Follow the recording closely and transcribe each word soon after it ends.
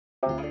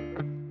I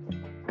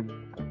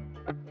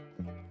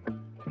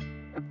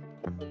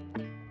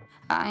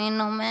ain't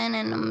no man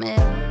in the middle.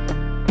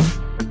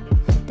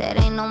 That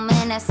ain't no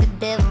man, that's the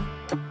devil.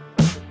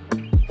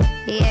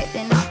 He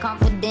acting all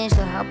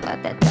confidential. How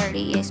about that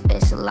 38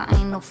 special? I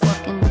ain't no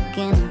fucking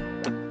beginner.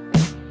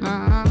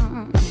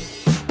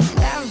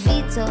 Got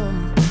veto.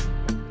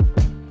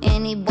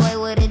 Any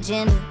boy with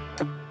agenda.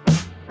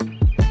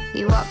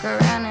 You walk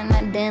around in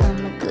that denim,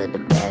 the good, the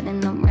bad,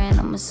 and the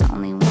random. It's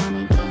only one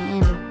he can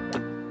handle.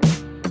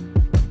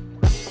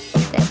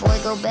 That boy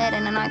go bad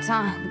in the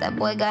nighttime. That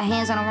boy got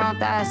hands on the wrong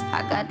thighs.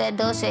 I got that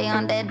dolce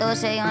on that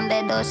dolce on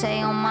that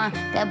dolce on mine.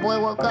 That boy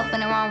woke up in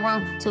the wrong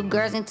room. 2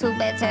 girls and 2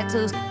 bad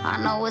tattoos. I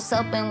know what's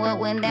up and what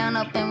went down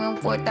up in room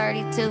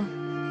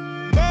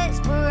 432.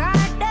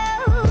 Desperado,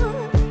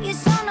 you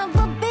son of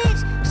a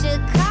bitch.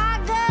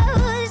 Chicago,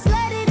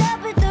 slutted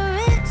up at the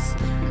Ritz.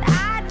 And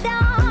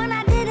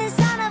I didn't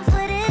sign up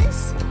for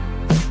this.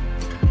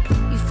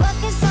 You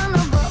fucking son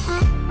of a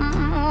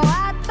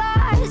wild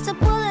thoughts of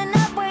pulling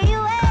up where you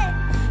at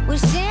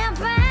with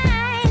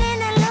champagne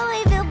in a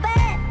Louisville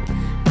bag.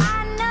 I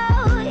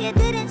know you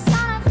didn't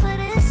sign up for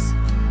this.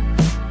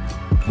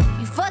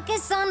 You fucking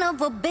son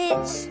of a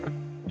bitch.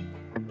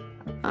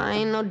 I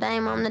ain't no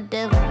dame, I'm the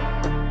devil.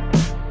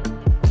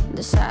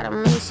 The side of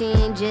me, she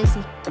ain't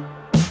Jessie.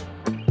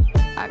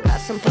 I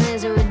got some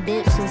plans of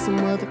redemption, some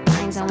other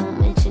things I won't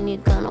mention. You're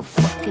gonna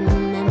fucking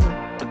remember.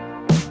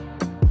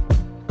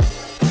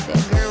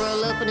 That girl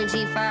roll up in a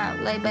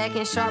G5, lay back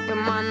and sharpen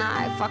my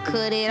knife. I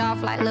cut it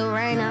off like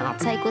Lorena, I'll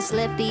take what's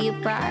left of your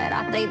pride.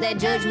 I think that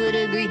judge would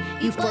agree,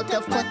 you fucked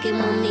up fucking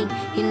with me.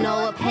 You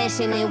know a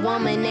passionate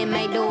woman, they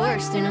make the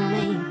worst in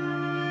me.